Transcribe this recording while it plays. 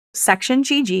Section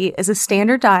GG is a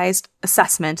standardized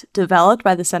assessment developed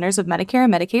by the Centers of Medicare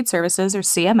and Medicaid Services, or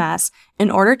CMS, in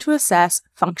order to assess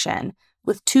function,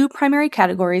 with two primary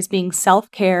categories being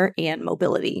self-care and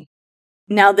mobility.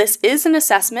 Now, this is an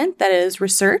assessment that is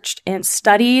researched and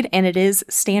studied, and it is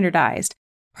standardized.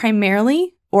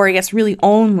 Primarily, or I guess really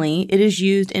only, it is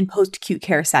used in post-acute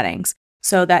care settings.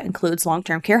 So that includes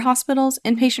long-term care hospitals,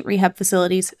 inpatient rehab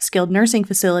facilities, skilled nursing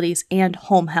facilities, and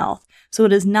home health. So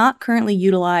it is not currently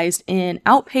utilized in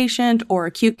outpatient or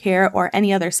acute care or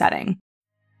any other setting.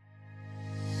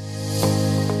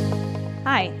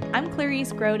 Hi, I'm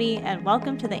Clarice Grody, and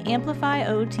welcome to the Amplify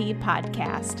OT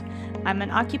podcast. I'm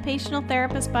an occupational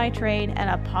therapist by trade and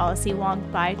a policy wonk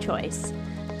by choice.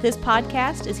 This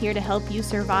podcast is here to help you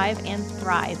survive and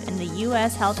thrive in the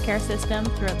U.S. healthcare system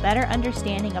through a better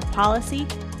understanding of policy,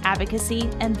 advocacy,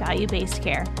 and value-based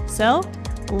care. So,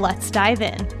 let's dive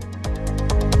in.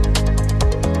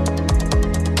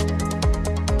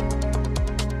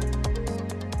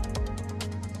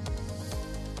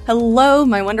 Hello,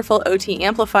 my wonderful OT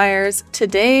amplifiers.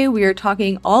 Today we are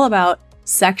talking all about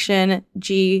Section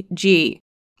GG,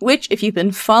 which, if you've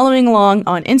been following along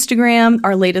on Instagram,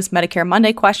 our latest Medicare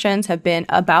Monday questions have been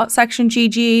about Section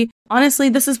GG. Honestly,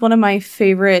 this is one of my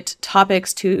favorite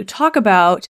topics to talk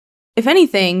about, if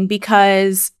anything,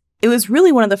 because it was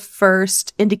really one of the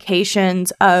first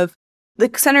indications of the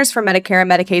Centers for Medicare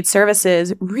and Medicaid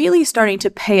Services really starting to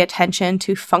pay attention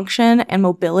to function and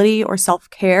mobility or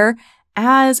self-care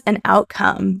as an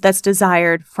outcome that's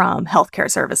desired from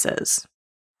healthcare services.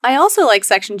 I also like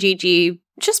Section GG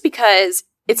just because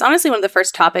it's honestly one of the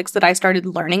first topics that I started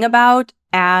learning about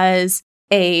as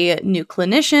a new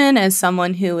clinician, as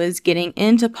someone who is getting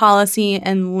into policy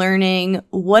and learning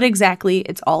what exactly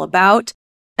it's all about.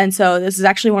 And so this is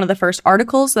actually one of the first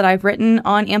articles that I've written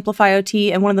on Amplify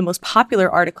OT and one of the most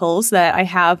popular articles that I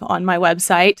have on my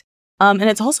website. And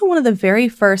it's also one of the very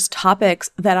first topics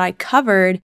that I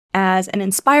covered as an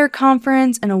Inspire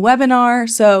conference and a webinar.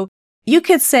 So you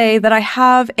could say that I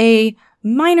have a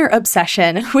minor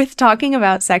obsession with talking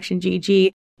about Section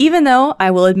GG, even though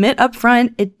I will admit up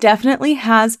front, it definitely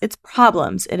has its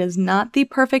problems. It is not the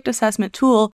perfect assessment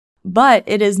tool, but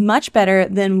it is much better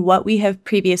than what we have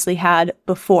previously had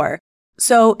before.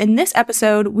 So in this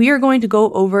episode, we are going to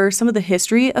go over some of the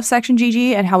history of Section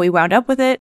GG and how we wound up with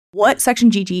it, what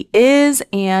Section GG is,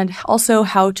 and also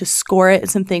how to score it and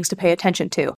some things to pay attention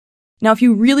to. Now, if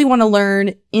you really want to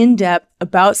learn in depth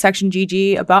about Section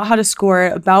GG, about how to score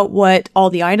it, about what all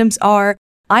the items are,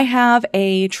 I have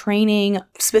a training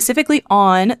specifically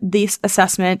on this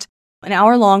assessment, an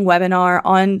hour-long webinar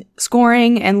on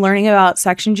scoring and learning about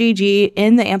Section GG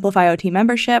in the Amplify OT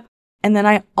membership. And then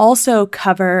I also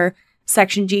cover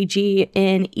Section GG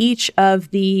in each of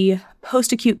the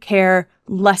post-acute care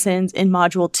lessons in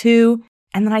Module 2.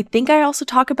 And then I think I also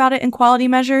talk about it in quality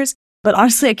measures. But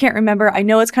honestly, I can't remember. I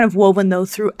know it's kind of woven, though,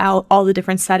 throughout all the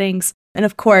different settings. And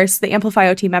of course, the Amplify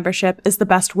OT membership is the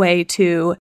best way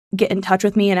to get in touch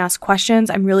with me and ask questions.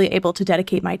 I'm really able to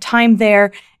dedicate my time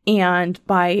there. And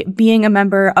by being a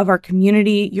member of our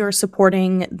community, you're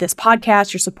supporting this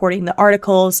podcast, you're supporting the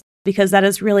articles, because that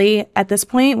is really, at this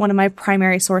point, one of my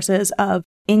primary sources of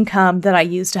income that I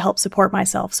use to help support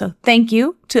myself. So thank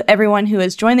you to everyone who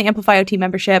has joined the Amplify OT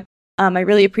membership. I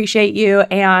really appreciate you.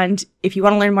 And if you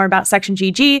want to learn more about Section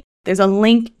GG, there's a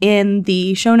link in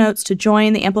the show notes to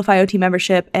join the Amplify OT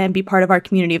membership and be part of our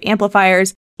community of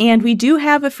amplifiers. And we do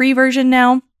have a free version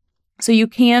now. So you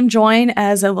can join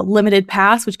as a limited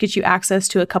pass, which gets you access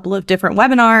to a couple of different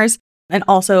webinars and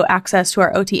also access to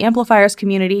our OT amplifiers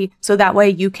community. So that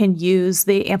way you can use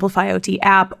the Amplify OT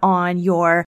app on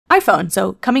your iPhone.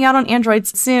 So coming out on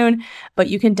Androids soon, but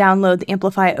you can download the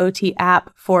Amplify OT app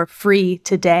for free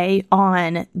today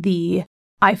on the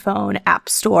iPhone App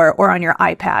Store or on your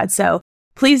iPad. So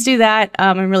please do that.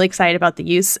 I'm really excited about the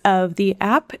use of the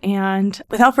app. And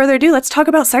without further ado, let's talk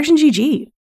about Section GG.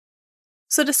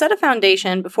 So to set a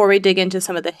foundation before we dig into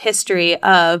some of the history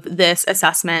of this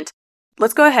assessment,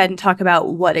 let's go ahead and talk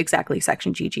about what exactly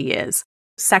Section GG is.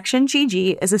 Section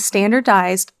GG is a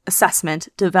standardized assessment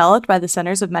developed by the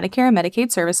Centers of Medicare and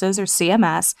Medicaid Services, or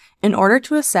CMS, in order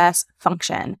to assess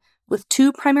function, with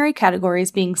two primary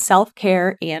categories being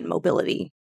self-care and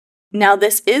mobility. Now,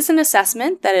 this is an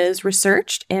assessment that is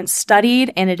researched and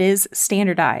studied, and it is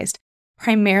standardized.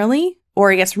 Primarily,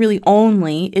 or I guess really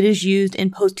only, it is used in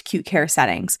post-acute care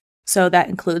settings. So that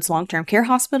includes long-term care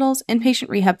hospitals, inpatient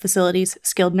rehab facilities,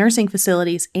 skilled nursing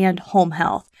facilities, and home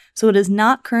health. So it is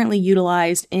not currently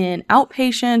utilized in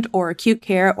outpatient or acute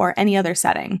care or any other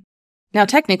setting. Now,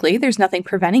 technically, there's nothing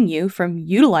preventing you from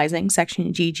utilizing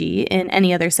Section GG in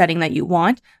any other setting that you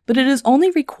want, but it is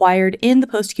only required in the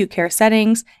post-acute care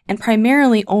settings and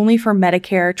primarily only for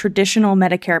traditional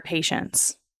Medicare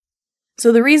patients.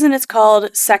 So the reason it's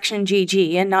called Section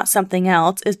GG and not something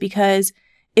else is because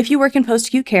if you work in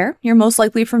post-acute care, you're most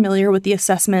likely familiar with the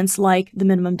assessments like the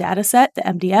minimum data set, the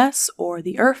MDS, or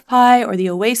the IRF-PAI, or the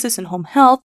OASIS in home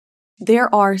health.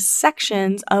 There are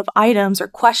sections of items or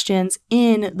questions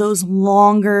in those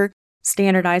longer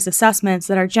standardized assessments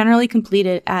that are generally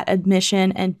completed at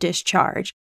admission and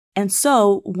discharge. And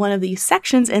so one of these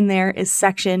sections in there is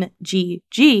Section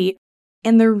GG.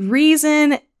 And the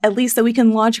reason, at least that we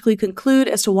can logically conclude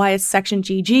as to why it's Section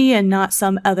GG and not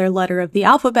some other letter of the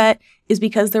alphabet, is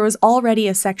because there was already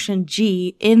a Section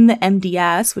G in the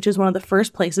MDS, which is one of the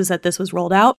first places that this was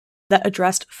rolled out, that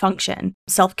addressed function,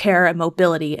 self-care, and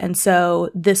mobility. And so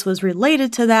this was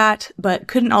related to that, but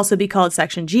couldn't also be called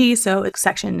Section G, so it's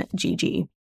Section GG.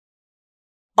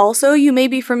 Also, you may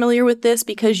be familiar with this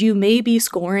because you may be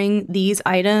scoring these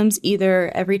items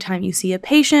either every time you see a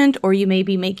patient, or you may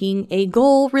be making a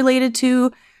goal related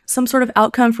to some sort of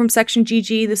outcome from Section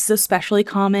GG. This is especially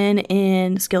common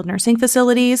in skilled nursing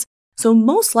facilities. So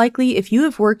most likely, if you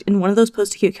have worked in one of those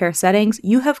post-acute care settings,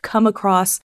 you have come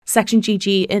across Section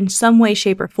GG in some way,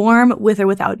 shape, or form, with or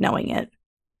without knowing it.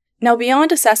 Now,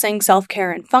 beyond assessing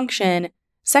self-care and function,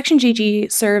 Section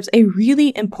GG serves a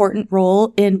really important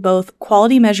role in both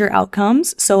quality measure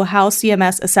outcomes, so how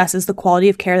CMS assesses the quality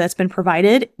of care that's been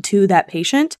provided to that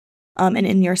patient and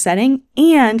in your setting,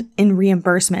 and in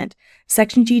reimbursement.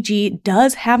 Section GG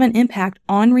does have an impact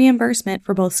on reimbursement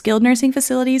for both skilled nursing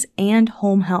facilities and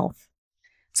home health.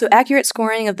 So accurate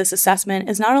scoring of this assessment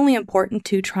is not only important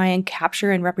to try and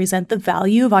capture and represent the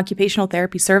value of occupational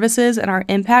therapy services and our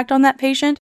impact on that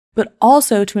patient, but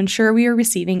also to ensure we are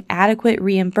receiving adequate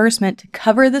reimbursement to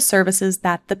cover the services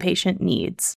that the patient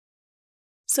needs.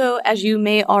 So as you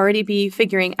may already be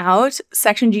figuring out,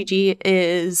 Section GG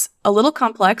is a little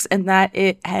complex in that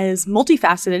it is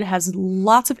multifaceted, has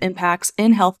lots of impacts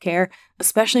in healthcare,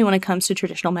 especially when it comes to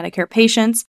traditional Medicare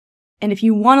patients. And if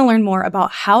you want to learn more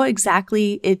about how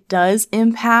exactly it does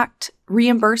impact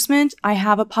reimbursement, I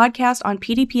have a podcast on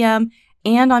PDPM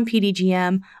and on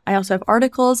PDGM. I also have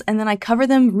articles, and then I cover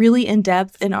them really in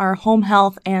depth in our home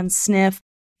health and SNF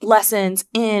lessons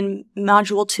in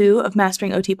Module 2 of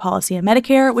Mastering OT Policy and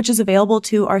Medicare, which is available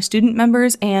to our student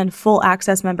members and full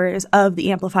access members of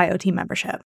the Amplify OT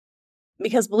membership.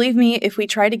 Because believe me, if we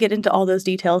try to get into all those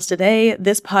details today,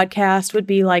 this podcast would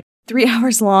be like 3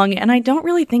 hours long, and I don't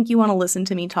really think you want to listen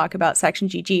to me talk about Section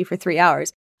GG for 3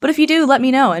 hours. But if you do, let me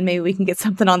know, and maybe we can get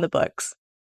something on the books.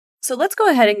 So let's go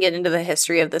ahead and get into the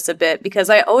history of this a bit, because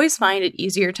I always find it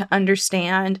easier to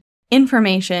understand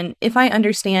information if I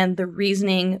understand the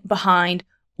reasoning behind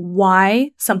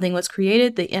why something was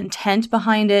created, the intent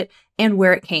behind it, and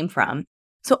where it came from.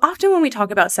 So often when we talk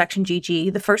about Section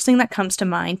GG, the first thing that comes to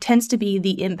mind tends to be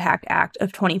the IMPACT Act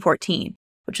of 2014,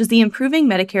 which is the Improving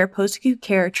Medicare Post-Acute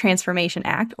Care Transformation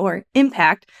Act, or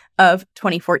IMPACT, of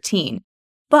 2014.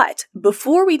 But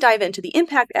before we dive into the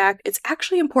IMPACT Act, it's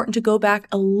actually important to go back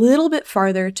a little bit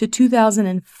farther to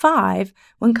 2005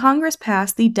 when Congress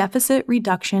passed the Deficit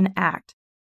Reduction Act.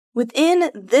 Within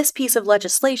this piece of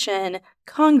legislation,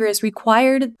 Congress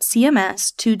required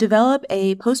CMS to develop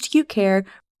a post-acute care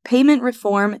payment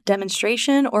reform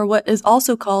demonstration, or what is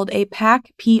also called a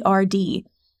PAC-PRD.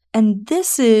 And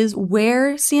this is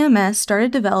where CMS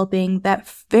started developing that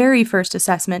very first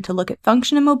assessment to look at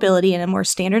function and mobility in a more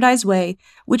standardized way,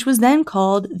 which was then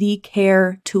called the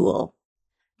CARE tool.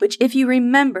 Which, if you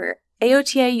remember,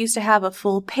 AOTA used to have a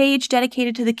full page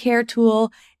dedicated to the CARE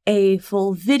tool, a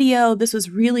full video. This was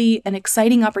really an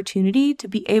exciting opportunity to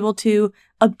be able to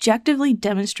objectively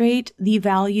demonstrate the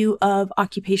value of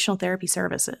occupational therapy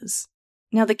services.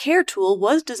 Now, the CARE tool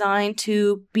was designed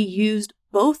to be used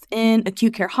both in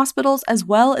acute care hospitals as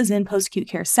well as in post-acute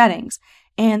care settings.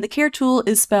 And the CARE tool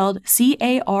is spelled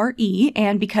C-A-R-E,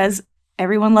 and because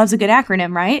everyone loves a good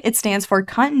acronym, right? It stands for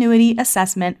Continuity,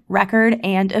 Assessment, Record,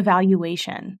 and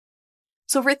Evaluation.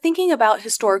 So if we're thinking about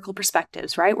historical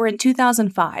perspectives, right? We're in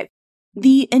 2005.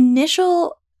 The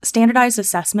initial standardized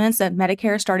assessments that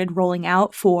Medicare started rolling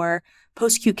out for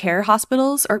post-acute care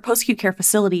hospitals or post-acute care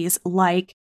facilities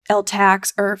like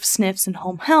LTACs, IRF, SNFs, and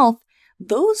home health,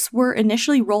 those were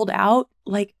initially rolled out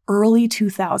like early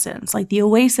 2000s. Like the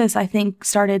OASIS, I think,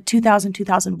 started 2000,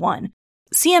 2001.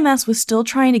 CMS was still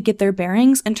trying to get their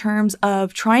bearings in terms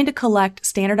of trying to collect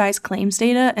standardized claims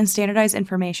data and standardized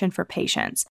information for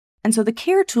patients. And so the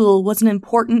CARE tool was an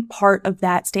important part of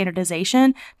that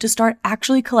standardization to start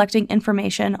actually collecting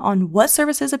information on what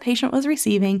services a patient was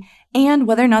receiving and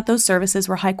whether or not those services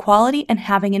were high quality and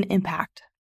having an impact.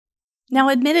 Now,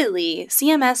 admittedly,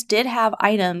 CMS did have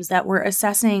items that were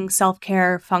assessing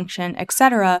self-care, function,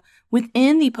 etc.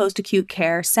 within the post-acute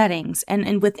care settings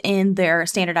and within their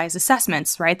standardized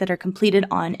assessments, right, that are completed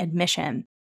on admission.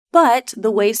 But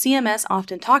the way CMS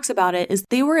often talks about it is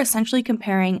they were essentially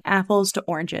comparing apples to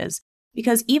oranges,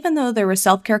 because even though there were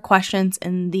self-care questions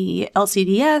in the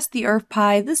LCDS, the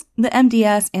IRF-PAI, the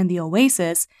MDS, and the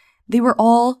OASIS, they were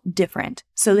all different.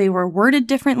 So they were worded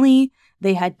differently,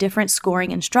 they had different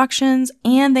scoring instructions,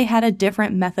 and they had a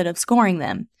different method of scoring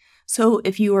them. So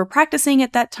if you were practicing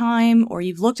at that time or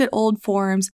you've looked at old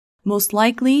forms, most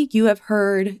likely you have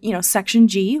heard, Section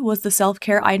G was the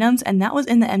self-care items, and that was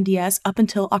in the MDS up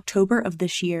until October of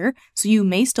this year. So you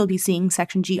may still be seeing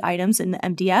Section G items in the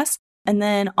MDS. And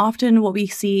then often what we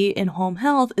see in home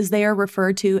health is they are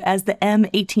referred to as the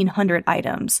M1800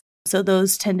 items. So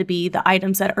those tend to be the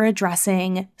items that are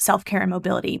addressing self-care and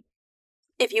mobility.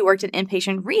 If you worked in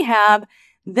inpatient rehab,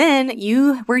 then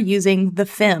you were using the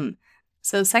FIM.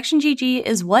 So Section GG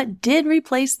is what did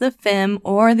replace the FIM,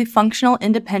 or the Functional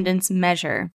Independence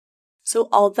Measure. So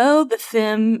although the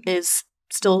FIM is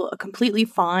still a completely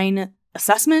fine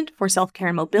assessment for self-care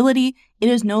and mobility, it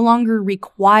is no longer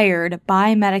required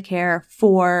by Medicare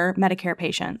for Medicare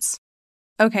patients.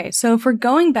 Okay, so if we're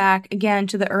going back again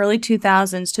to the early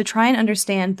 2000s to try and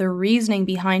understand the reasoning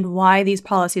behind why these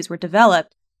policies were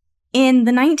developed, in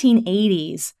the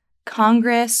 1980s,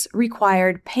 Congress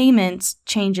required payments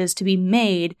changes to be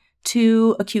made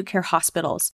to acute care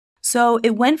hospitals. So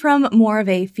it went from more of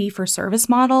a fee-for-service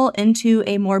model into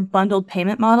a more bundled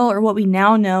payment model, or what we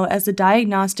now know as the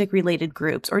Diagnostic Related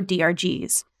Groups, or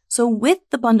DRGs. So with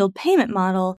the bundled payment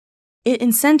model, it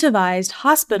incentivized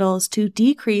hospitals to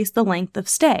decrease the length of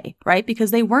stay, right?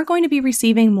 Because they weren't going to be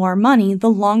receiving more money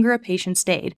the longer a patient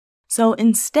stayed. So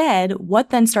instead,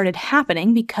 what then started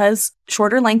happening, because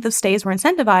shorter length of stays were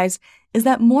incentivized, is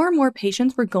that more and more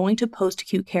patients were going to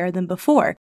post-acute care than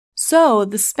before. So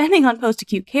the spending on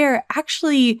post-acute care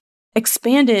actually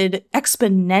expanded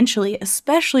exponentially,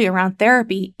 especially around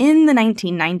therapy in the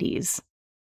 1990s.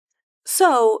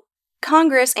 So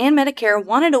Congress and Medicare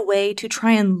wanted a way to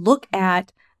try and look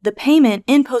at the payment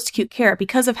in post-acute care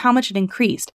because of how much it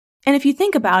increased. And if you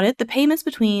think about it, the payments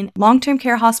between long-term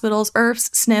care hospitals,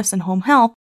 IRFs, SNFs, and home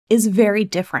health is very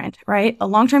different, right? A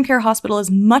long-term care hospital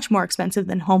is much more expensive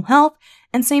than home health,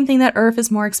 and same thing that IRF is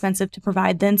more expensive to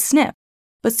provide than SNF.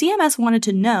 But CMS wanted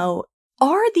to know,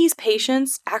 are these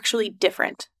patients actually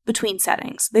different between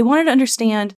settings? They wanted to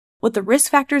understand what the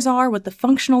risk factors are, what the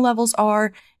functional levels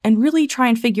are, and really try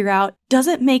and figure out, does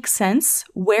it make sense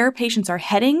where patients are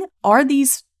heading? Are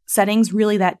these settings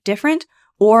really that different?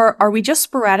 Or are we just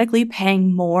sporadically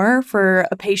paying more for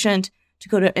a patient to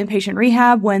go to inpatient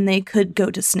rehab when they could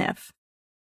go to SNF?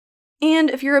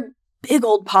 And if you're a big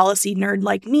old policy nerd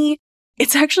like me,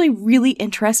 it's actually really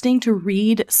interesting to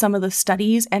read some of the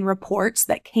studies and reports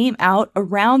that came out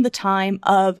around the time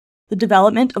of the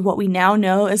development of what we now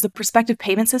know as the Prospective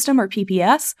Payment System, or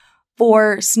PPS,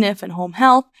 for SNF and home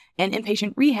health and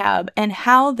inpatient rehab, and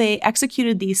how they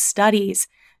executed these studies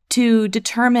to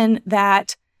determine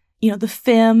that the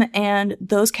FIM and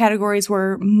those categories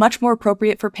were much more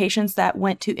appropriate for patients that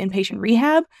went to inpatient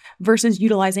rehab versus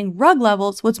utilizing RUG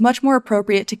levels was much more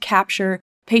appropriate to capture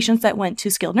patients that went to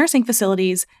skilled nursing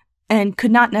facilities and could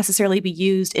not necessarily be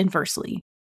used inversely.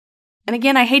 And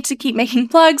again, I hate to keep making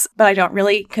plugs, but I don't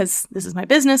really, because this is my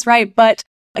business, right? But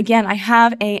again, I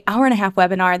have an hour-and-a-half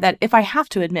webinar that, if I have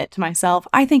to admit to myself,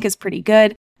 I think is pretty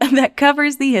good, that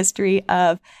covers the history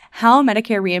of how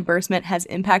Medicare reimbursement has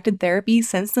impacted therapy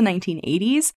since the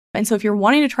 1980s. And so if you're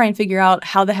wanting to try and figure out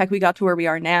how the heck we got to where we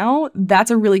are now, that's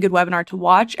a really good webinar to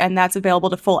watch, and that's available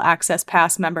to full access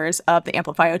pass members of the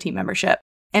Amplify OT membership.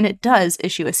 And it does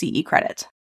issue a CE credit.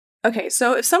 Okay,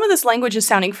 so if some of this language is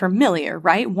sounding familiar,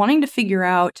 right? Wanting to figure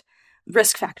out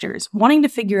risk factors, wanting to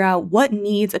figure out what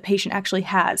needs a patient actually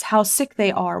has, how sick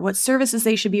they are, what services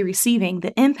they should be receiving,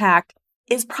 the impact,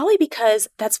 is probably because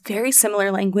that's very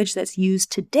similar language that's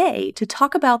used today to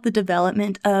talk about the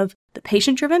development of the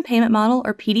patient-driven payment model,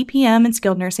 or PDPM, in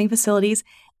skilled nursing facilities,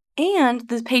 and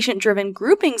the patient-driven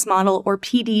groupings model, or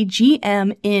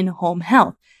PDGM, in home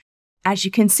health. As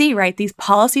you can see, right, these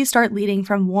policies start leading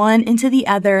from one into the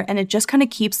other, and it just kind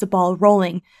of keeps the ball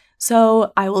rolling.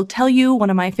 So I will tell you one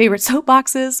of my favorite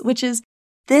soapboxes, which is,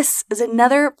 this is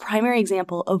another primary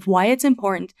example of why it's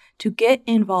important to get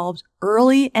involved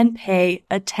early and pay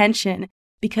attention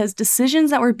because decisions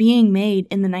that were being made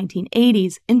in the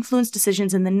 1980s influenced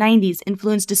decisions in the 90s,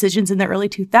 influenced decisions in the early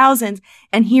 2000s,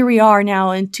 and here we are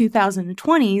now in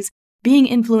 2020s being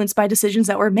influenced by decisions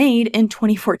that were made in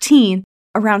 2014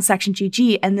 around Section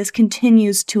GG, and this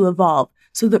continues to evolve.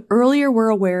 So the earlier we're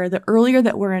aware, the earlier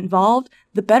that we're involved,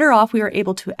 the better off we are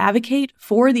able to advocate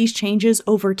for these changes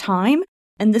over time.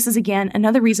 And this is, again,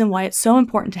 another reason why it's so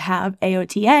important to have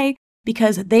AOTA,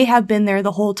 because they have been there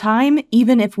the whole time,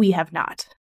 even if we have not.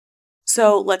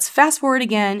 So let's fast forward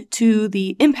again to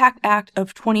the Impact Act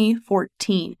of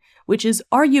 2014, which is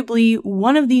arguably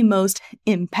one of the most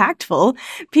impactful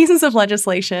pieces of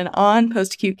legislation on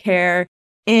post-acute care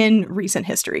in recent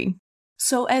history.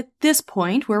 So at this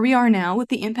point, where we are now with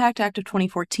the Impact Act of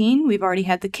 2014, we've already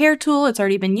had the CARE tool, it's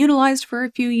already been utilized for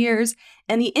a few years,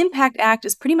 and the Impact Act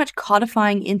is pretty much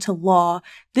codifying into law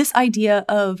this idea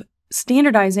of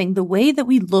standardizing the way that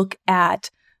we look at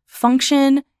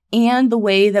function and the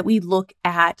way that we look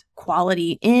at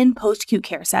quality in post-acute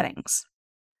care settings.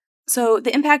 So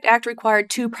the Impact Act required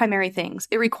two primary things.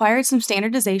 It required some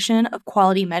standardization of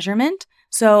quality measurement.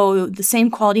 So the same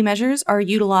quality measures are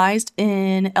utilized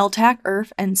in LTAC,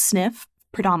 IRF, and SNF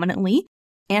predominantly,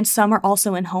 and some are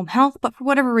also in home health, but for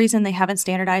whatever reason, they haven't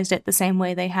standardized it the same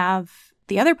way they have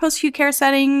the other post-acute care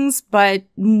settings, but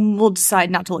we'll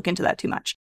decide not to look into that too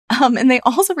much. And they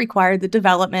also required the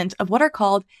development of what are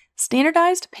called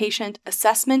Standardized Patient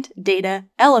Assessment Data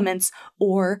Elements,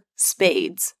 or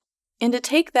SPADES. And to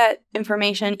take that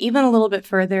information even a little bit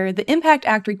further, the Impact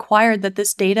Act required that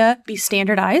this data be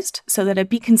standardized so that it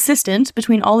be consistent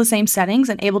between all the same settings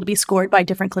and able to be scored by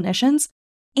different clinicians,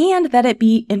 and that it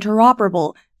be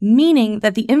interoperable, meaning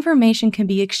that the information can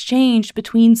be exchanged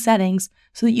between settings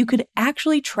so that you could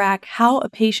actually track how a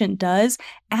patient does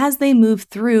as they move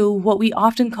through what we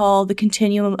often call the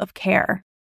continuum of care.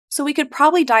 So we could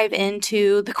probably dive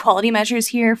into the quality measures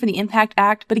here for the Impact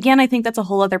Act, but again, I think that's a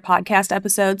whole other podcast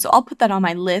episode, so I'll put that on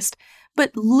my list.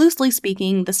 But loosely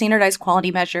speaking, the standardized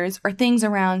quality measures are things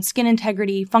around skin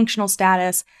integrity, functional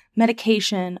status,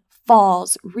 medication,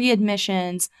 falls,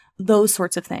 readmissions, those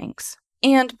sorts of things.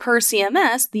 And per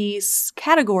CMS, these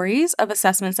categories of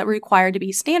assessments that were required to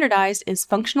be standardized is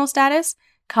functional status,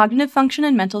 cognitive function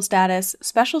and mental status,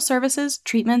 special services,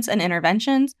 treatments and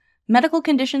interventions, medical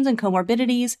conditions and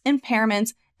comorbidities,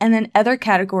 impairments, and then other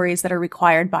categories that are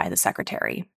required by the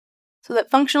secretary. So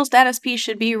that functional status piece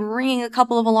should be ringing a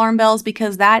couple of alarm bells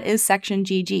because that is Section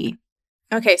GG.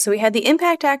 Okay, so we had the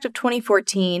Impact Act of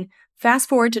 2014, fast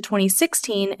forward to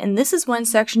 2016, and this is when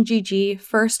Section GG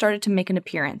first started to make an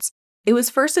appearance. It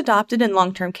was first adopted in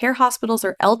long-term care hospitals,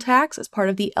 or LTACs, as part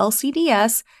of the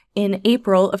LCDS in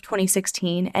April of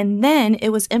 2016, and then it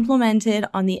was implemented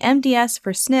on the MDS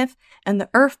for SNF and the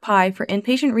IRF-PI for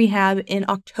inpatient rehab in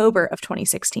October of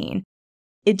 2016.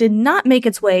 It did not make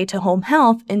its way to home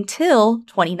health until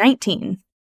 2019.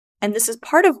 And this is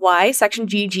part of why Section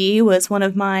GG was one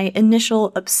of my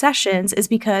initial obsessions, is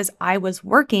because I was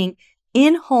working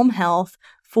in home health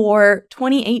for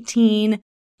 2018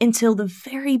 until the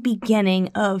very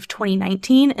beginning of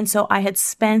 2019. And so I had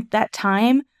spent that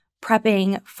time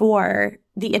prepping for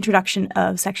the introduction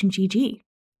of Section GG.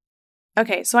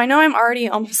 Okay, so I know I'm already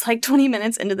almost like 20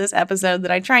 minutes into this episode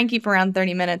that I try and keep around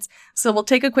 30 minutes. So we'll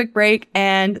take a quick break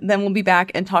and then we'll be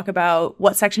back and talk about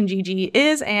what Section GG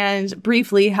is and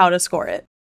briefly how to score it.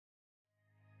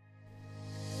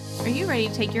 Are you ready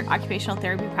to take your occupational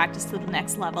therapy practice to the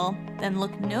next level? Then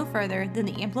look no further than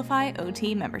the Amplify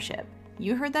OT membership.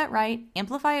 You heard that right.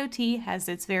 Amplify OT has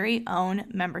its very own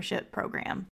membership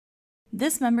program.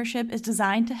 This membership is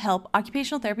designed to help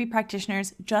occupational therapy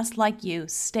practitioners just like you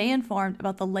stay informed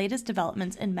about the latest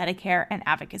developments in Medicare and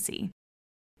advocacy.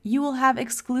 You will have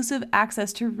exclusive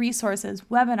access to resources,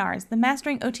 webinars, the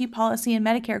Mastering OT Policy and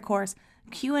Medicare course,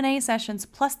 Q&A sessions,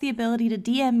 plus the ability to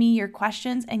DM me your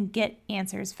questions and get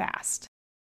answers fast.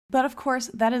 But of course,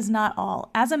 that is not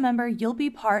all. As a member, you'll be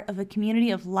part of a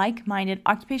community of like-minded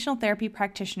occupational therapy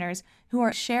practitioners who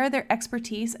share their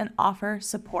expertise and offer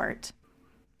support.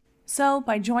 So,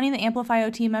 by joining the Amplify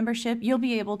OT membership, you'll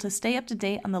be able to stay up to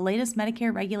date on the latest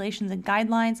Medicare regulations and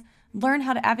guidelines, learn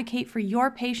how to advocate for your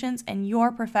patients and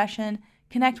your profession,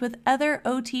 connect with other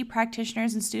OT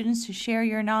practitioners and students to share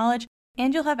your knowledge,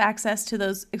 and you'll have access to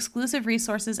those exclusive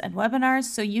resources and webinars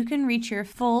so you can reach your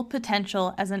full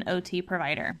potential as an OT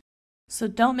provider. So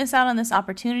don't miss out on this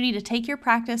opportunity to take your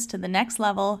practice to the next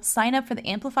level. Sign up for the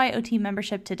Amplify OT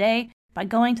membership today by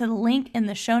going to the link in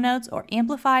the show notes or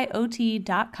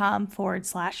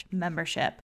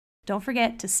amplifyot.com/membership. Don't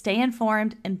forget to stay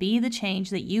informed and be the change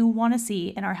that you want to see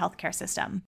in our healthcare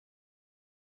system.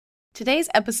 Today's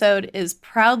episode is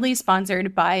proudly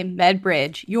sponsored by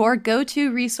MedBridge, your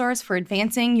go-to resource for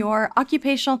advancing your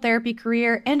occupational therapy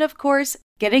career and, of course,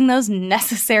 getting those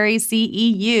necessary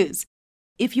CEUs.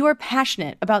 If you are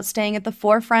passionate about staying at the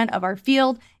forefront of our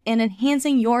field and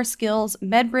enhancing your skills,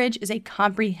 MedBridge is a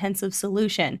comprehensive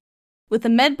solution. With the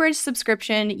MedBridge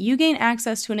subscription, you gain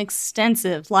access to an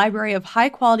extensive library of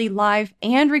high-quality live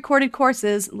and recorded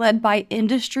courses led by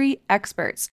industry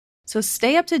experts. So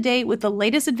stay up to date with the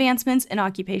latest advancements in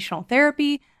occupational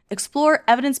therapy, explore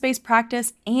evidence-based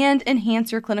practice, and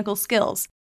enhance your clinical skills.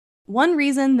 One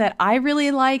reason that I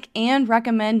really like and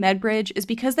recommend MedBridge is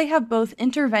because they have both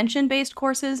intervention-based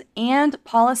courses and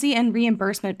policy and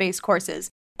reimbursement-based courses,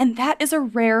 and that is a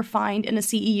rare find in a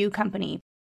CEU company.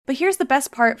 But here's the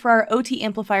best part for our OT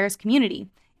Amplifiers community.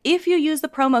 If you use the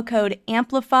promo code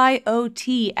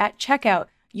AMPLIFYOT at checkout,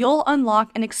 you'll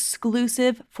unlock an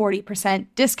exclusive 40%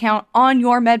 discount on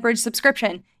your MedBridge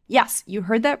subscription. Yes, you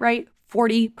heard that right,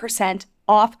 40%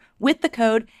 off with the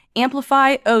code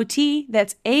AMPLIFYOT,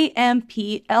 that's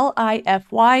AMPLIFYOT.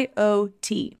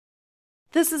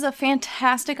 This is a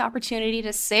fantastic opportunity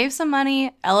to save some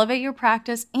money, elevate your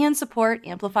practice, and support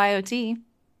AmplifyOT.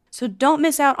 So don't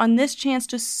miss out on this chance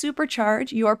to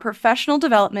supercharge your professional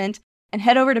development and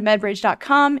head over to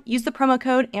medbridge.com, use the promo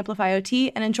code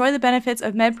AmplifyOT, and enjoy the benefits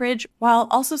of MedBridge while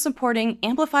also supporting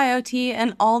AmplifyOT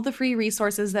and all the free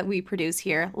resources that we produce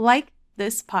here, like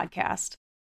this podcast.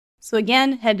 So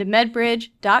again, head to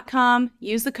medbridge.com,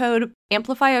 use the code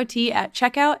AmplifyOT at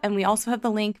checkout, and we also have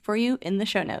the link for you in the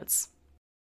show notes.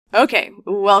 Okay,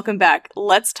 welcome back.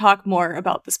 Let's talk more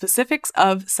about the specifics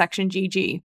of Section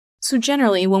GG. So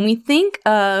generally, when we think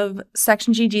of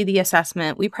Section GG, the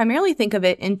assessment, we primarily think of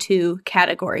it in two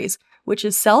categories, which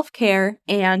is self-care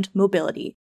and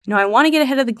mobility. Now, I want to get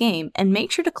ahead of the game and make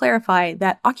sure to clarify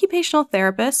that occupational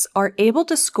therapists are able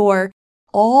to score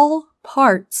all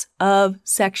parts of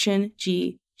Section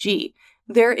GG.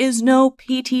 There is no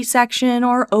PT section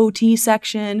or OT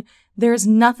section. There's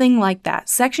nothing like that.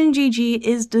 Section GG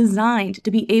is designed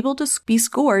to be able to be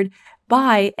scored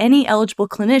by any eligible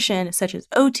clinician, such as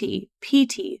OT,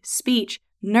 PT, speech,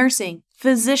 nursing,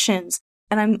 physicians.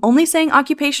 And I'm only saying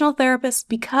occupational therapists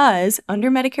because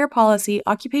under Medicare policy,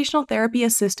 occupational therapy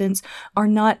assistants are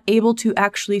not able to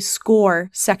actually score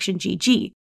Section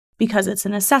GG because it's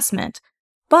an assessment.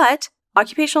 But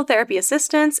occupational therapy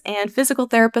assistants and physical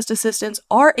therapist assistants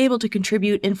are able to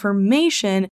contribute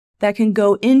information that can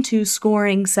go into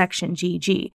scoring Section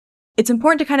GG. It's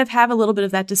important to kind of have a little bit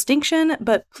of that distinction,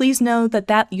 but please know that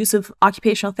that use of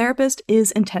occupational therapist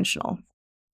is intentional.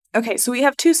 Okay, so we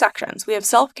have two sections. We have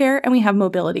self-care and we have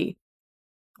mobility.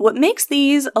 What makes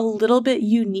these a little bit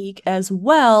unique as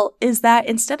well is that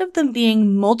instead of them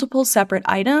being multiple separate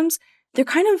items, they're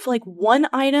kind of like one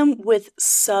item with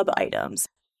sub-items.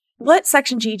 What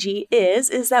Section GG is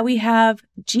that we have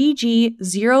GG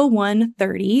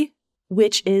 0130,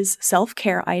 which is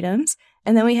self-care items,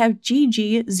 and then we have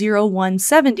GG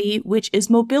 0170, which is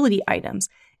mobility items.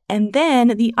 And then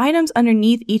the items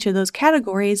underneath each of those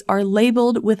categories are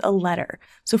labeled with a letter.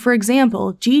 So for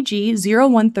example, GG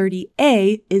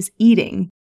 0130A is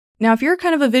eating. Now, if you're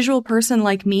kind of a visual person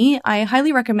like me, I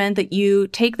highly recommend that you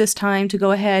take this time to go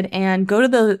ahead and go to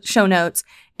the show notes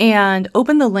and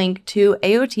open the link to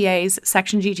AOTA's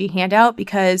Section GG handout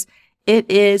because it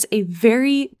is a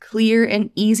very clear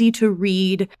and easy to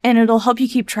read, and it'll help you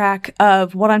keep track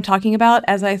of what I'm talking about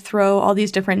as I throw all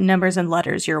these different numbers and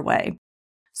letters your way.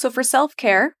 So for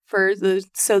self-care, the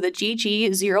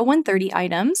GG 0130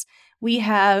 items, we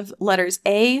have letters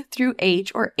A through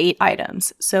H, or 8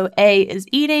 items. So A is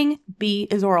eating, B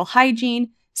is oral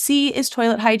hygiene, C is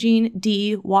toilet hygiene,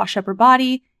 D, wash upper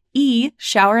body, E,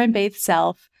 shower and bathe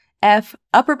self, F,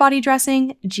 upper body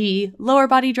dressing, G, lower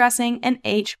body dressing, and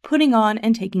H, putting on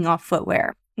and taking off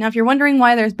footwear. Now, if you're wondering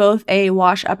why there's both a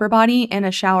wash upper body and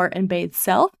a shower and bathe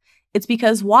self, it's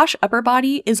because wash upper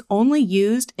body is only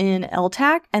used in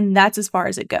LTAC, and that's as far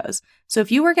as it goes. So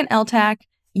if you work in LTAC,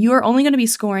 you are only going to be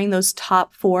scoring those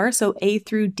top 4, so A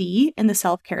through D in the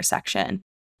self-care section.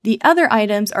 The other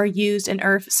items are used in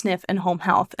IRF, SNF, and home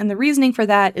health, and the reasoning for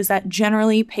that is that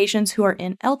generally patients who are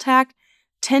in LTAC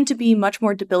tend to be much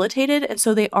more debilitated, and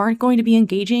so they aren't going to be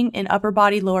engaging in upper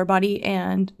body, lower body,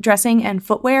 and dressing and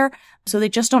footwear, so they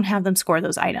just don't have them score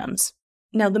those items.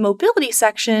 Now, the mobility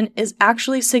section is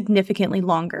actually significantly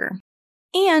longer.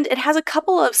 And it has a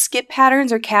couple of skip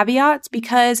patterns or caveats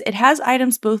because it has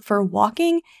items both for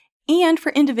walking and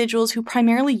for individuals who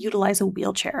primarily utilize a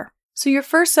wheelchair. So your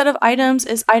first set of items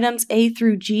is items A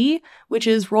through G, which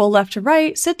is roll left to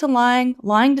right, sit to lying,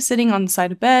 lying to sitting on the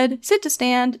side of bed, sit to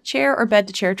stand, chair or bed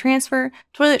to chair transfer,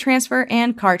 toilet transfer,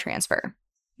 and car transfer.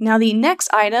 Now, the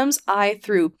next items, I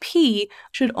through P,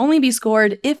 should only be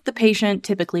scored if the patient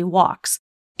typically walks.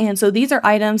 And so these are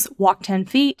items: walk 10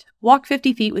 feet, walk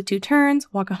 50 feet with 2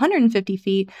 turns, walk 150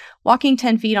 feet, walking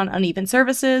 10 feet on uneven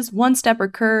surfaces, 1 step or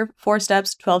curve, 4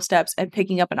 steps, 12 steps, and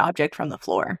picking up an object from the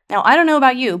floor. Now, I don't know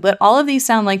about you, but all of these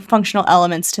sound like functional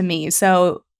elements to me.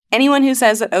 So anyone who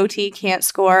says that OT can't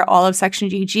score all of section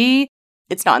GG,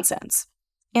 it's nonsense.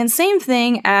 And same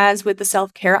thing as with the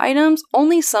self-care items,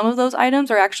 only some of those items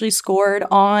are actually scored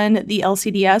on the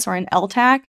LCDS or an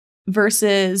LTAC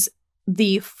versus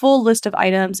the full list of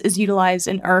items is utilized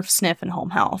in IRF, SNF, and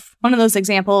home health. One of those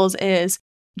examples is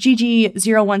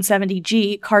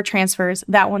GG0170G, car transfers.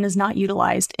 That one is not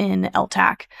utilized in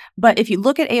LTAC. But if you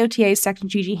look at AOTA's section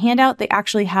GG handout, they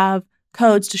actually have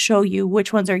codes to show you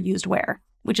which ones are used where,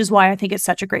 which is why I think it's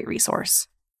such a great resource.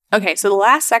 Okay, so the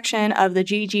last section of the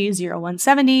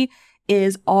GG0170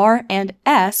 is R and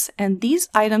S, and these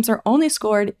items are only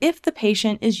scored if the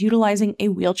patient is utilizing a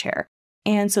wheelchair.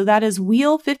 And so that is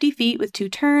wheel 50 feet with 2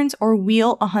 turns or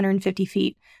wheel 150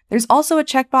 feet. There's also a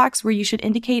checkbox where you should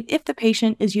indicate if the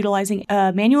patient is utilizing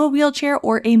a manual wheelchair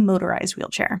or a motorized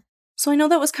wheelchair. So I know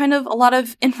that was kind of a lot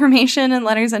of information and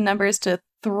letters and numbers to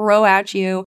throw at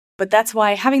you, but that's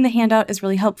why having the handout is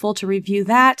really helpful to review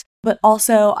that. But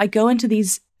also I go into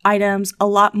these items a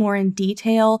lot more in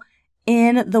detail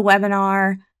in the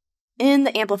webinar, in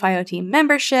the Amplify OT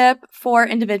membership for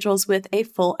individuals with a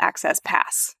full access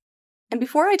pass. And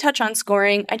before I touch on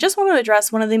scoring, I just want to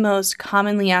address one of the most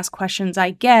commonly asked questions I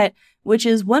get, which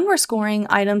is when we're scoring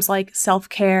items like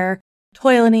self-care,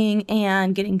 toileting,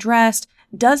 and getting dressed,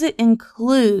 does it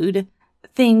include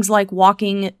things like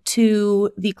walking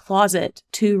to the closet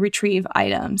to retrieve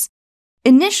items?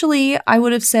 Initially, I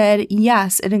would have said,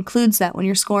 yes, it includes that when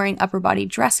you're scoring upper body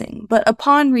dressing. But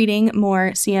upon reading more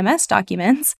CMS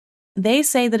documents, they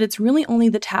say that it's really only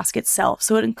the task itself.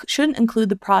 So it shouldn't include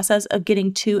the process of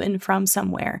getting to and from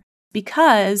somewhere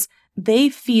because they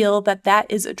feel that that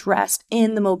is addressed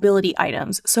in the mobility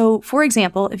items. So for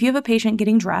example, if you have a patient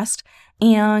getting dressed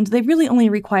and they really only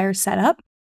require setup,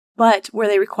 but where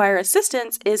they require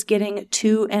assistance is getting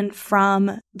to and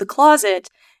from the closet,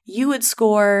 you would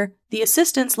score the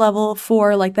assistance level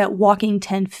for like that walking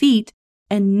 10 feet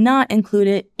and not include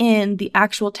it in the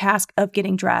actual task of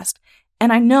getting dressed.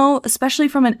 And I know, especially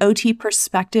from an OT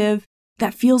perspective,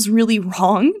 that feels really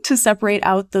wrong to separate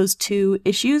out those two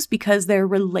issues because they're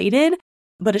related,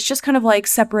 but it's just kind of like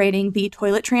separating the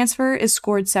toilet transfer is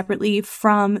scored separately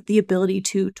from the ability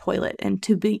to toilet and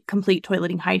to be complete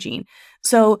toileting hygiene.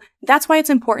 So that's why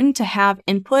it's important to have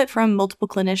input from multiple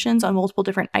clinicians on multiple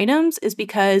different items, is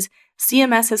because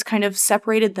CMS has kind of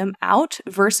separated them out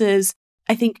versus,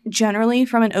 I think generally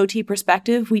from an OT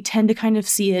perspective, we tend to kind of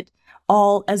see it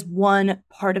all as one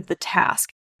part of the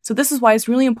task. So this is why it's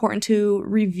really important to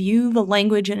review the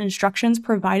language and instructions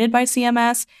provided by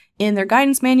CMS in their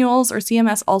guidance manuals, or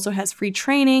CMS also has free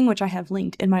training, which I have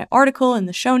linked in my article in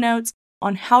the show notes,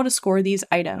 on how to score these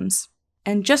items.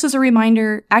 And just as a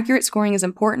reminder, accurate scoring is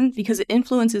important because it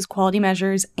influences quality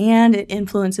measures and it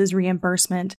influences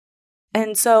reimbursement.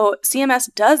 And so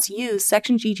CMS does use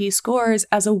Section GG scores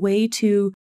as a way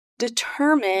to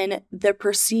determine the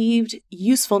perceived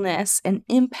usefulness and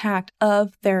impact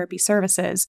of therapy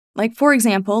services. Like, for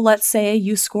example, let's say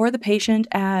you score the patient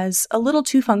as a little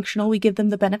too functional, we give them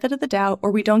the benefit of the doubt,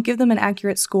 or we don't give them an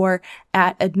accurate score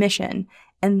at admission.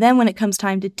 And then when it comes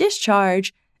time to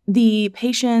discharge, the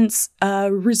patient's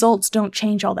results don't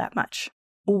change all that much.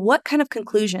 What kind of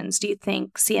conclusions do you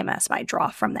think CMS might draw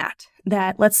from that?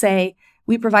 That, let's say,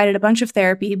 we provided a bunch of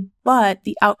therapy, but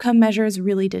the outcome measures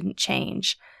really didn't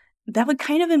change. That would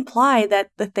kind of imply that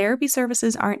the therapy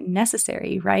services aren't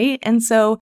necessary, right? And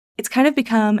so it's kind of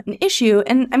become an issue.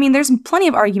 And I mean, there's plenty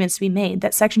of arguments to be made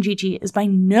that Section GG is by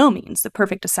no means the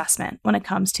perfect assessment when it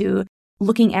comes to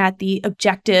looking at the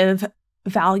objective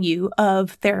value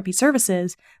of therapy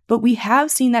services. But we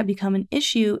have seen that become an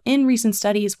issue in recent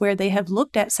studies where they have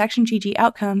looked at Section GG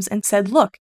outcomes and said,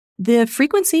 look, the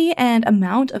frequency and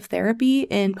amount of therapy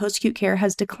in post-acute care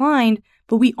has declined,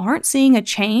 but we aren't seeing a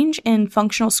change in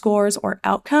functional scores or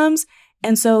outcomes.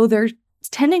 And so they're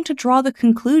tending to draw the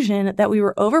conclusion that we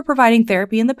were over-providing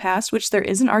therapy in the past, which there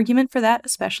is an argument for that,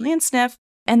 especially in SNF,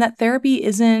 and that therapy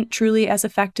isn't truly as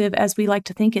effective as we like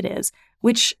to think it is,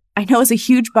 which I know is a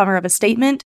huge bummer of a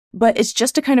statement, but it's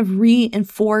just to kind of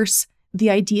reinforce the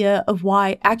idea of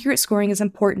why accurate scoring is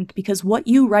important, because what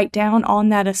you write down on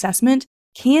that assessment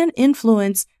can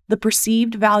influence the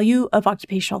perceived value of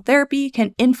occupational therapy,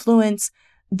 can influence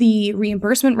the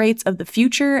reimbursement rates of the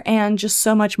future, and just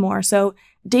so much more. So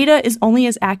data is only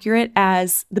as accurate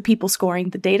as the people scoring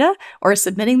the data or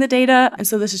submitting the data. And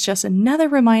so this is just another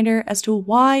reminder as to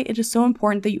why it is so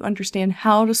important that you understand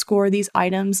how to score these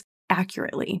items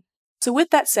accurately. So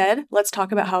with that said, let's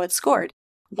talk about how it's scored.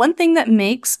 One thing that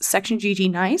makes Section GG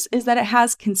nice is that it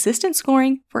has consistent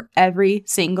scoring for every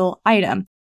single item.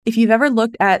 If you've ever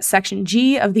looked at Section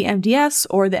G of the MDS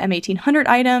or the M1800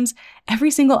 items,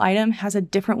 every single item has a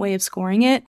different way of scoring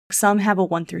it. Some have a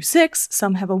 1 through 6,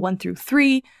 some have a 1 through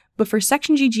 3, but for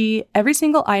Section GG, every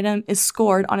single item is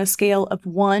scored on a scale of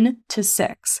 1 to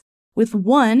 6, with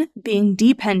 1 being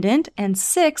dependent and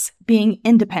 6 being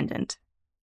independent.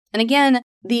 And again,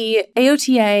 the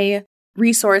AOTA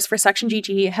resource for Section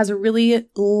GG has a really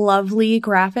lovely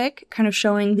graphic kind of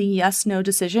showing the yes-no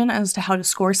decision as to how to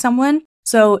score someone.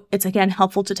 So it's again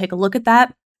helpful to take a look at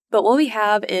that. But what we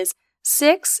have is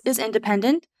 6 is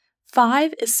independent,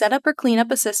 5 is setup or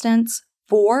cleanup assistance,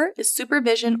 4 is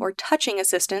supervision or touching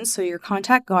assistance, so your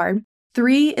contact guard,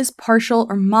 3 is partial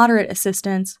or moderate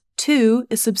assistance, 2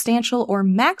 is substantial or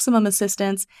maximum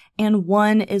assistance, and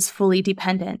 1 is fully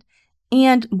dependent.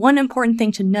 And one important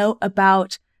thing to note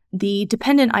about the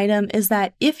dependent item is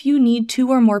that if you need 2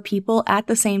 or more people at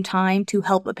the same time to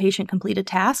help a patient complete a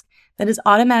task, that is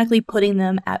automatically putting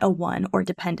them at a 1 or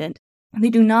dependent. And they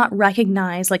do not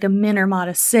recognize like a min or mod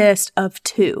assist of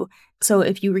 2. So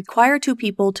if you require 2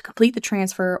 people to complete the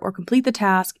transfer or complete the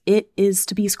task, it is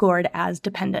to be scored as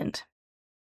dependent.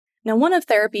 Now, one of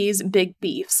therapy's big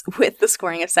beefs with the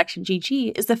scoring of Section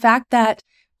GG is the fact that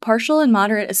partial and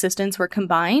moderate assistance were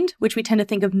combined, which we tend to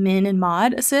think of min and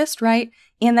mod assist, right?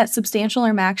 And that substantial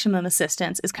or maximum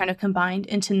assistance is kind of combined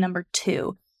into number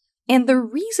 2. And the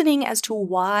reasoning as to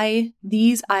why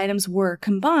these items were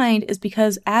combined is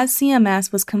because as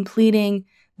CMS was completing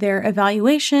their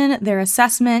evaluation, their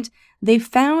assessment, they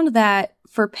found that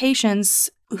for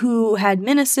patients who had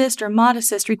min assist or mod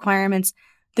assist requirements,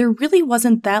 there really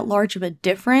wasn't that large of a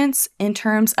difference in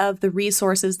terms of the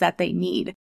resources that they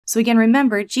need. So again,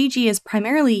 remember, GG is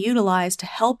primarily utilized to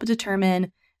help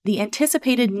determine the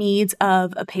anticipated needs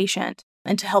of a patient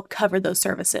and to help cover those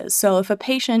services. So if a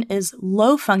patient is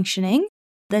low functioning,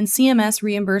 then CMS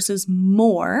reimburses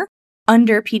more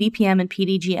under PDPM and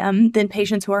PDGM than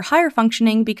patients who are higher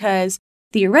functioning because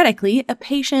theoretically, a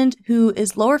patient who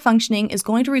is lower functioning is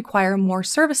going to require more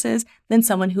services than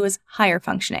someone who is higher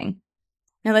functioning.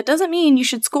 Now, that doesn't mean you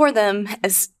should score them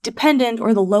as dependent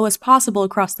or the lowest possible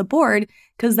across the board,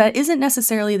 because that isn't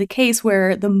necessarily the case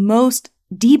where the most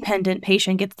dependent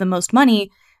patient gets the most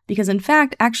money, because in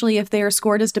fact, actually, if they are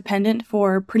scored as dependent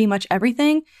for pretty much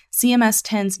everything, CMS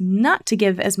tends not to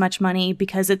give as much money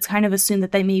because it's kind of assumed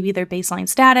that they may be their baseline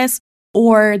status,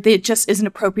 or it just isn't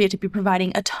appropriate to be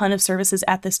providing a ton of services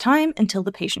at this time until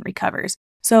the patient recovers.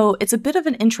 So it's a bit of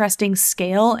an interesting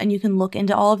scale, and you can look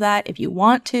into all of that if you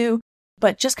want to.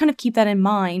 But just kind of keep that in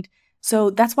mind. So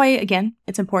that's why, again,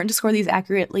 it's important to score these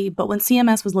accurately. But when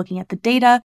CMS was looking at the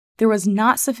data, there was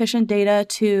not sufficient data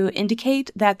to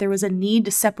indicate that there was a need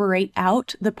to separate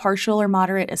out the partial or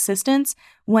moderate assistance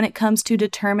when it comes to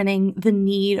determining the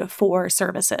need for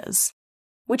services.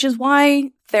 Which is why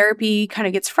therapy kind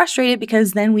of gets frustrated,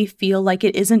 because then we feel like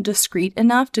it isn't discrete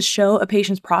enough to show a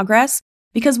patient's progress,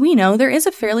 because we know there is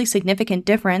a fairly significant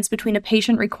difference between a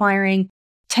patient requiring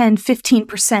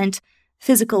 10-15%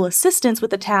 physical assistance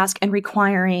with the task and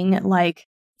requiring like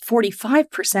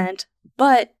 45%,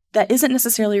 but that isn't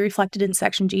necessarily reflected in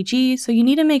Section GG, so you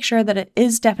need to make sure that it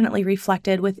is definitely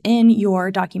reflected within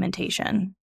your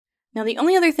documentation. Now, the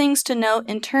only other things to note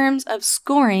in terms of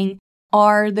scoring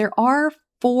are there are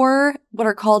 4 what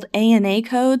are called ANA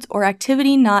codes, or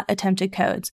activity not attempted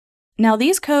codes. Now,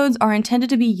 these codes are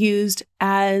intended to be used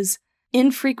as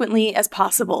infrequently as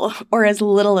possible or as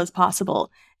little as possible.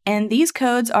 And these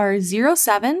codes are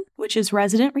 07, which is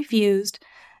resident refused,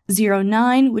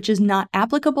 09, which is not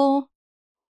applicable,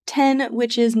 10,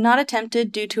 which is not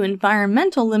attempted due to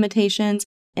environmental limitations,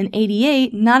 and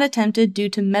 88, not attempted due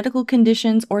to medical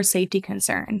conditions or safety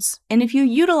concerns. And if you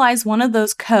utilize one of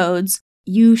those codes,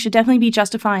 you should definitely be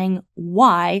justifying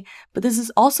why, but this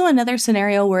is also another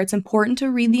scenario where it's important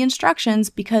to read the instructions,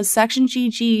 because Section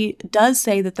GG does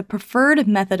say that the preferred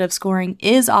method of scoring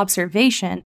is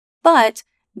observation, but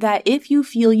that if you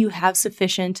feel you have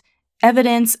sufficient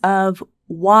evidence of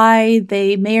why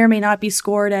they may or may not be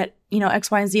scored at,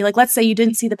 X, Y, and Z, like let's say you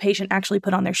didn't see the patient actually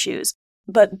put on their shoes,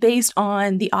 but based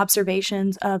on the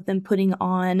observations of them putting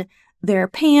on their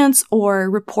pants or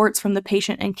reports from the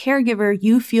patient and caregiver,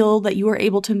 you feel that you are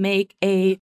able to make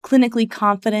a clinically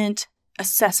confident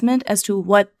assessment as to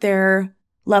what their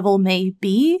level may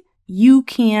be, you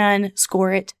can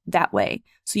score it that way.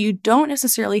 So you don't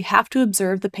necessarily have to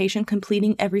observe the patient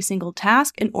completing every single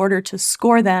task in order to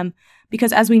score them,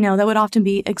 because as we know, that would often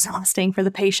be exhausting for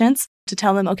the patients to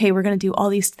tell them, okay, we're going to do all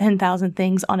these 10,000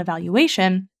 things on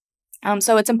evaluation.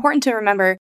 So it's important to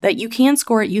remember that you can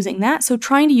score it using that. So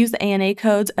trying to use the ANA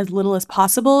codes as little as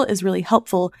possible is really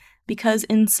helpful, because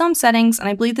in some settings, and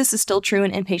I believe this is still true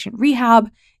in inpatient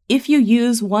rehab, if you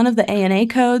use one of the ANA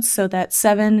codes, so that's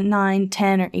 7, 9,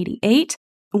 10, or 88,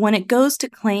 when it goes to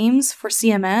claims for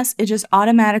CMS, it just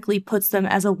automatically puts them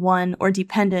as a 1 or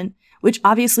dependent, which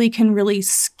obviously can really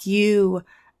skew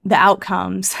the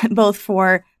outcomes, both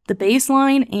for the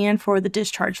baseline and for the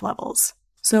discharge levels.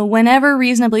 So whenever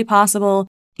reasonably possible,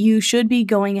 you should be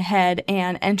going ahead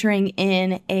and entering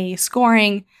in a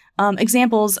scoring.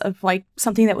 Examples of like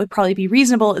something that would probably be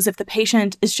reasonable is if the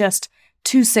patient is just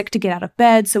too sick to get out of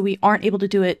bed, so we aren't able to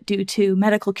do it due to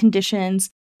medical conditions,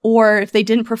 or if they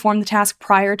didn't perform the task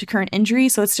prior to current injury,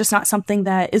 so it's just not something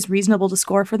that is reasonable to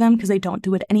score for them because they don't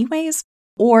do it anyways.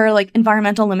 Or like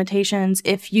environmental limitations,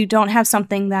 if you don't have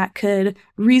something that could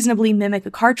reasonably mimic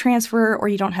a car transfer, or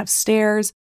you don't have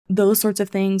stairs, those sorts of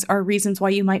things are reasons why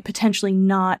you might potentially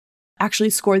not actually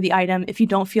score the item if you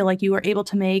don't feel like you are able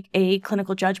to make a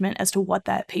clinical judgment as to what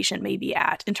that patient may be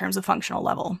at in terms of functional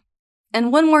level.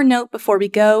 And one more note before we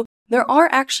go, there are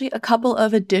actually a couple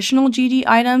of additional GG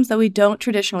items that we don't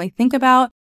traditionally think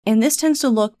about, and this tends to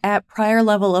look at prior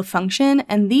level of function,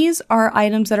 and these are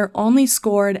items that are only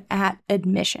scored at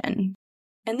admission.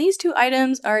 And these two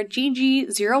items are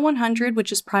GG0100,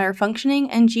 which is prior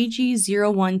functioning, and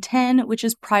GG0110, which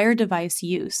is prior device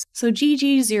use. So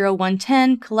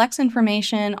GG0110 collects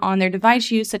information on their device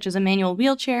use, such as a manual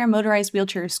wheelchair, motorized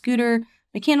wheelchair or scooter,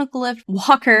 mechanical lift,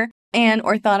 walker, and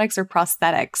orthotics or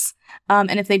prosthetics.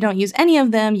 And if they don't use any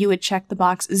of them, you would check the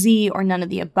box Z or none of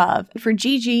the above. For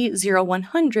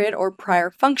GG0100, or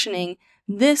prior functioning,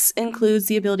 this includes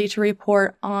the ability to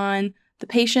report on the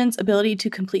patient's ability to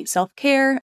complete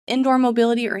self-care, indoor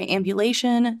mobility or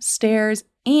ambulation, stairs,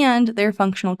 and their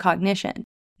functional cognition.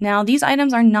 Now, these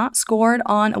items are not scored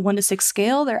on a 1 to 6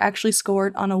 scale. They're actually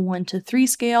scored on a 1 to 3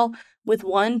 scale, with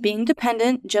 1 being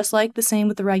dependent, just like the same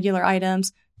with the regular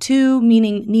items, 2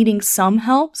 meaning needing some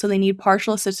help, so they need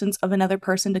partial assistance of another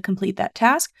person to complete that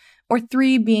task, or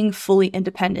 3 being fully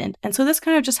independent. And so this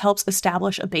kind of just helps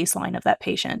establish a baseline of that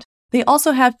patient. They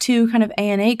also have 2 kind of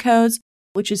ANA codes,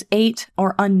 which is 8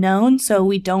 or unknown, so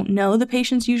we don't know the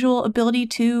patient's usual ability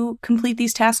to complete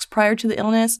these tasks prior to the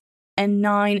illness, and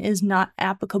 9 is not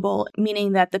applicable,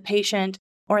 meaning that the patient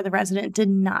or the resident did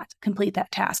not complete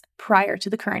that task prior to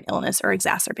the current illness or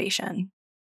exacerbation.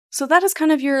 So that is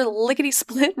kind of your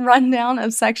lickety-split rundown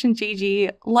of Section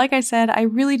GG. Like I said, I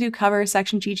really do cover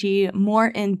Section GG more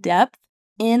in depth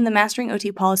in the Mastering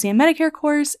OT Policy and Medicare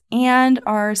course and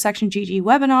our Section GG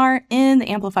webinar in the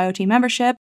Amplify OT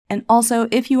membership. And also,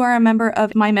 if you are a member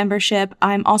of my membership,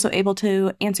 I'm also able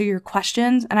to answer your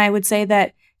questions. And I would say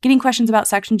that getting questions about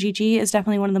Section GG is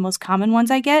definitely one of the most common ones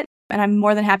I get. And I'm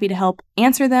more than happy to help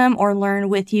answer them or learn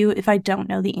with you if I don't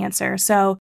know the answer.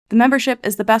 So the membership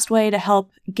is the best way to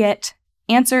help get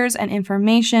answers and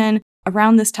information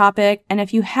around this topic. And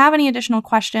if you have any additional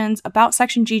questions about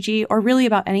Section GG or really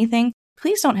about anything,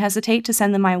 please don't hesitate to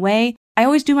send them my way. I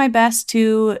always do my best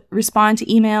to respond to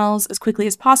emails as quickly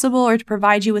as possible or to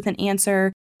provide you with an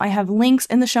answer. I have links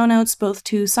in the show notes both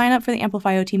to sign up for the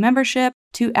Amplify OT membership,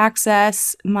 to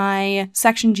access my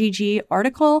Section GG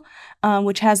article,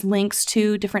 which has links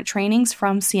to different trainings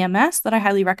from CMS that I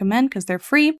highly recommend because they're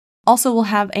free. Also, we'll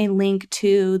have a link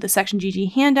to the Section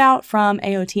GG handout from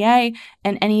AOTA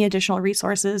and any additional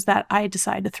resources that I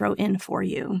decide to throw in for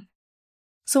you.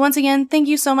 So once again, thank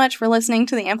you so much for listening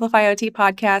to the Amplify OT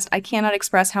podcast. I cannot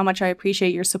express how much I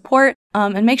appreciate your support.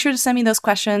 And make sure to send me those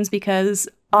questions because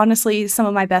honestly, some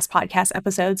of my best podcast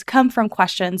episodes come from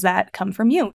questions that come from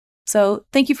you. So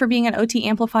thank you for being an OT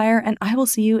amplifier, and I will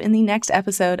see you in the next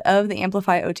episode of the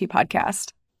Amplify OT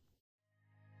podcast.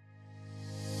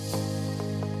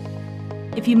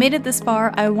 If you made it this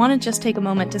far, I want to just take a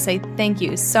moment to say thank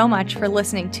you so much for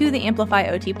listening to the Amplify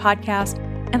OT podcast.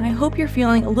 And I hope you're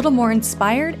feeling a little more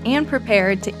inspired and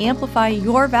prepared to amplify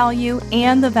your value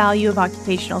and the value of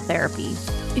occupational therapy.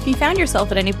 If you found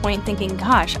yourself at any point thinking,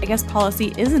 gosh, I guess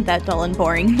policy isn't that dull and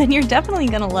boring, then you're definitely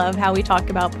going to love how we talk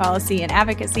about policy and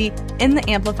advocacy in the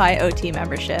Amplify OT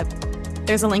membership.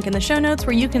 There's a link in the show notes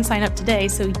where you can sign up today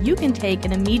so you can take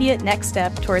an immediate next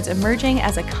step towards emerging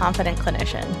as a confident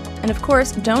clinician. And of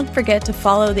course, don't forget to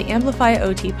follow the Amplify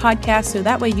OT podcast so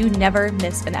that way you never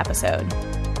miss an episode.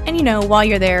 And while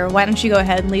you're there, why don't you go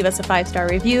ahead and leave us a 5-star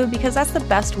review because that's the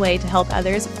best way to help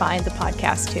others find the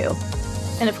podcast too.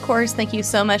 And of course, thank you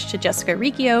so much to Jessica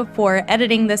Riccio for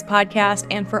editing this podcast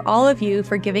and for all of you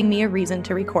for giving me a reason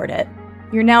to record it.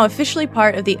 You're now officially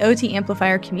part of the OT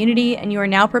Amplifier community, and you are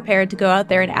now prepared to go out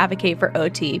there and advocate for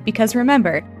OT. Because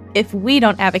remember, if we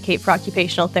don't advocate for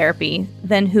occupational therapy,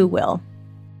 then who will?